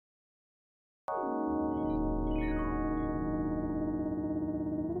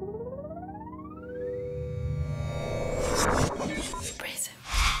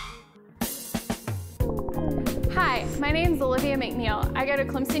My name's Olivia McNeil. I go to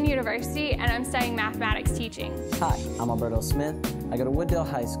Clemson University and I'm studying mathematics teaching. Hi, I'm Alberto Smith. I go to Wooddale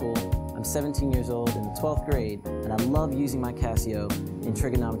High School. I'm 17 years old in the 12th grade, and I love using my Casio in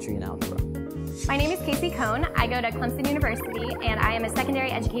trigonometry and algebra. My name is Casey Cohn. I go to Clemson University, and I am a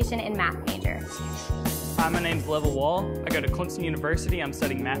secondary education and math major. Hi, my name's Level Wall. I go to Clemson University. I'm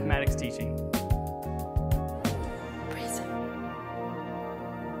studying mathematics teaching.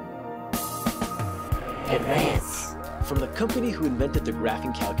 Advance. From the company who invented the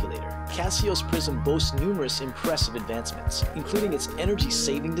graphing calculator, Casio's Prizm boasts numerous impressive advancements, including its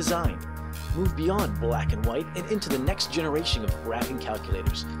energy-saving design. Move beyond black and white and into the next generation of graphing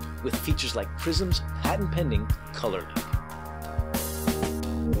calculators, with features like Prizm's patent-pending Color Link.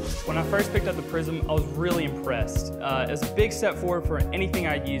 When I first picked up the Prizm, I was really impressed. It was a big step forward for anything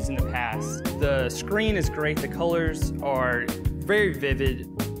I'd used in the past. The screen is great, the colors are very vivid.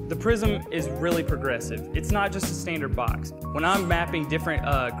 The Prizm is really progressive. It's not just a standard box. When I'm mapping different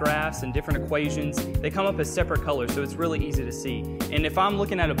graphs and different equations, they come up as separate colors, so it's really easy to see. And if I'm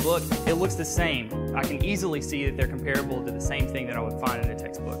looking at a book, it looks the same. I can easily see that they're comparable to the same thing that I would find in a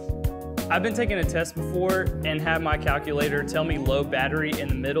textbook. I've been taking a test before and had my calculator tell me low battery in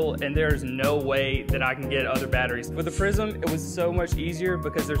the middle, and there's no way that I can get other batteries. With the Prizm, it was so much easier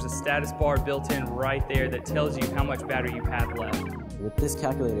because there's a status bar built in right there that tells you how much battery you have left. With this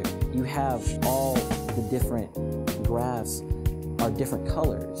calculator, you have all the different graphs are different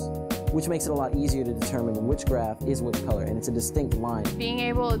colors, which makes it a lot easier to determine which graph is which color, and it's a distinct line. Being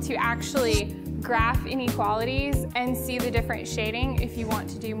able to actually graph inequalities and see the different shading, if you want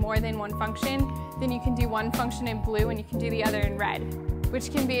to do more than one function, then you can do one function in blue and you can do the other in red,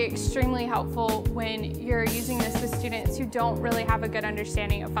 which can be extremely helpful when you're using this with students who don't really have a good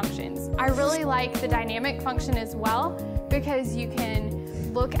understanding of functions. I really like the dynamic function as well, because you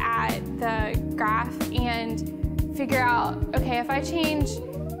can look at the graph and figure out, okay, if I change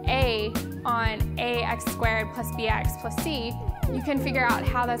a on ax squared plus bx plus c, you can figure out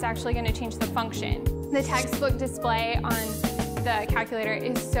how that's actually going to change the function. The textbook display on the calculator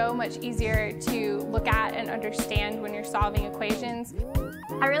is so much easier to look at and understand when you're solving equations.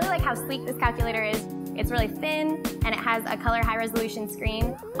 I really like how sleek this calculator is. It's really thin, and it has a color high resolution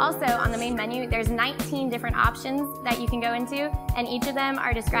screen. Also, on the main menu, there's 19 different options that you can go into, and each of them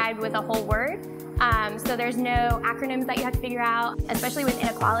are described with a whole word. So there's no acronyms that you have to figure out, especially with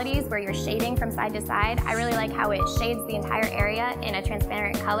inequalities where you're shading from side to side. I really like how it shades the entire area in a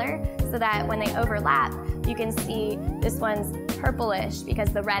transparent color so that when they overlap, you can see this one's purplish because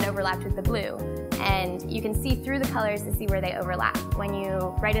the red overlapped with the blue. And you can see through the colors to see where they overlap. When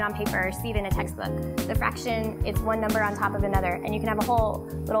you write it on paper or see it in a textbook, the fraction, it's one number on top of another, and you can have a whole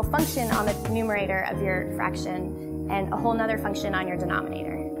little function on the numerator of your fraction and a whole nother function on your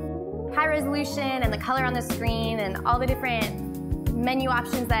denominator. High resolution and the color on the screen and all the different menu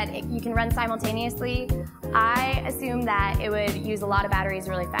options that you can run simultaneously, I assumed that it would use a lot of batteries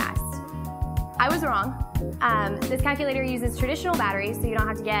really fast. I was wrong. This calculator uses traditional batteries, so you don't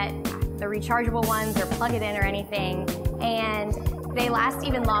have to get the rechargeable ones or plug it in or anything, and they last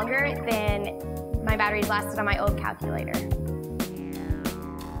even longer than my batteries lasted on my old calculator.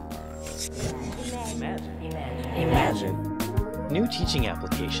 Imagine. New teaching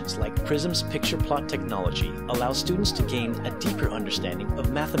applications like Prizm's picture plot technology allow students to gain a deeper understanding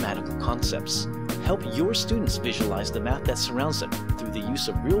of mathematical concepts. Help your students visualize the math that surrounds them through the use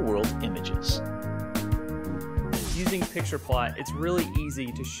of real-world images. Using picture plot, it's really easy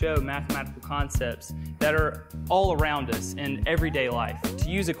to show mathematical concepts that are all around us in everyday life. To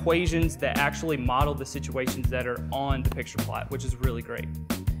use equations that actually model the situations that are on the picture plot, which is really great.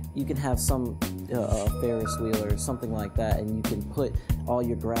 You can have some Ferris wheel or something like that, and you can put all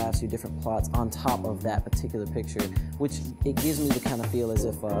your graphs, your different plots on top of that particular picture, which it gives me the kind of feel as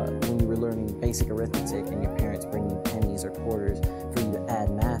if when you were learning basic arithmetic and your parents bring you pennies or quarters for you to add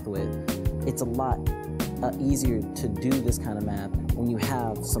math with. It's a lot easier to do this kind of math when you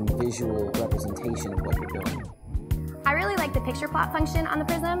have some visual representation of what you're doing. I really like the picture plot function on the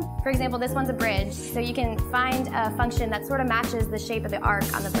Prizm. For example, this one's a bridge, so you can find a function that sort of matches the shape of the arc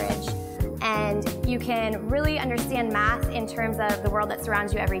on the bridge. And you can really understand math in terms of the world that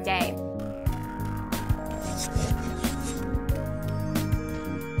surrounds you every day.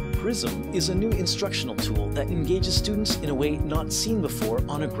 Prizm is a new instructional tool that engages students in a way not seen before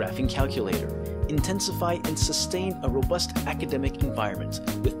on a graphing calculator. Intensify and sustain a robust academic environment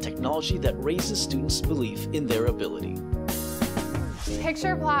with technology that raises students' belief in their ability.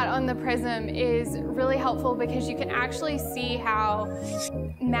 Picture plot on the Prizm is really helpful because you can actually see how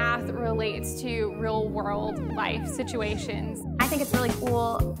math relates to real-world life situations. I think it's really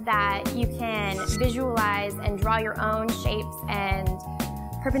cool that you can visualize and draw your own shapes and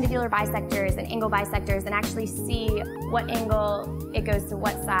perpendicular bisectors and angle bisectors and actually see what angle it goes to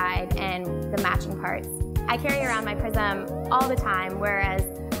what side and the matching parts. I carry around my Prizm all the time, whereas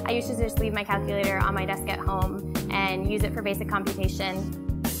I used to just leave my calculator on my desk at home and use it for basic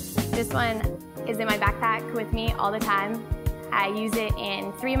computation. This one is in my backpack with me all the time. I use it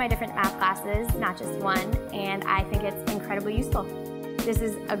in 3 of my different math classes, not just one, and I think it's incredibly useful. This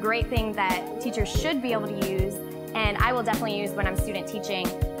is a great thing that teachers should be able to use, and I will definitely use when I'm student teaching,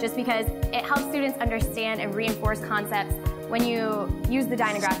 just because it helps students understand and reinforce concepts. When you use the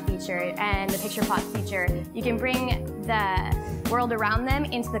DYNA graph feature and the picture plot feature, you can bring the world around them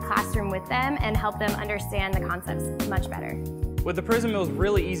into the classroom with them and help them understand the concepts much better. With the Prizm, it was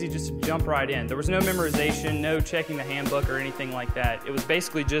really easy just to jump right in. There was no memorization, no checking the handbook or anything like that. It was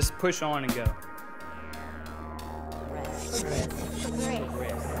basically just push on and go.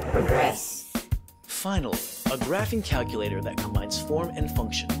 Progress. Finally, a graphing calculator that combines form and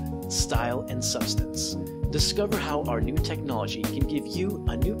function, style and substance. Discover how our new technology can give you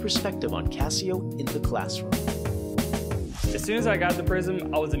a new perspective on Casio in the classroom. As soon as I got the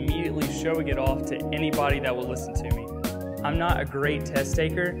Prizm, I was immediately showing it off to anybody that would listen to me. I'm not a great test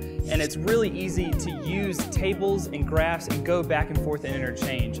taker, and it's really easy to use tables and graphs and go back and forth and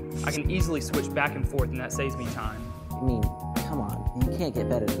interchange. I can easily switch back and forth, and that saves me time. I mean, come on, you can't get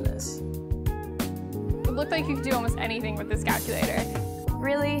better than this. It looked like you could do almost anything with this calculator.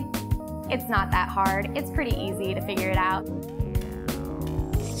 Really? It's not that hard. It's pretty easy to figure it out.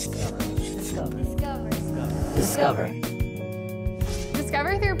 Discover.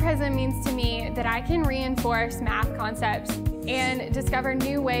 Discover through Prizm means to me that I can reinforce math concepts and discover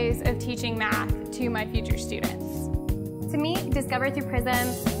new ways of teaching math to my future students. To me, Discover through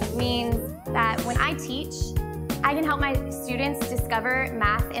Prizm means that when I teach, I can help my students discover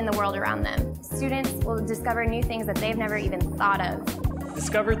math in the world around them. Students will discover new things that they've never even thought of.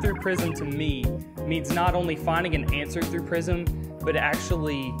 Discover through Prizm to me means not only finding an answer through Prizm, but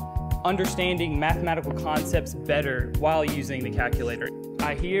actually understanding mathematical concepts better while using the calculator.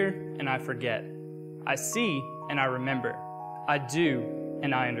 I hear and I forget. I see and I remember. I do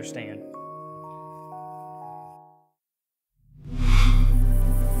and I understand.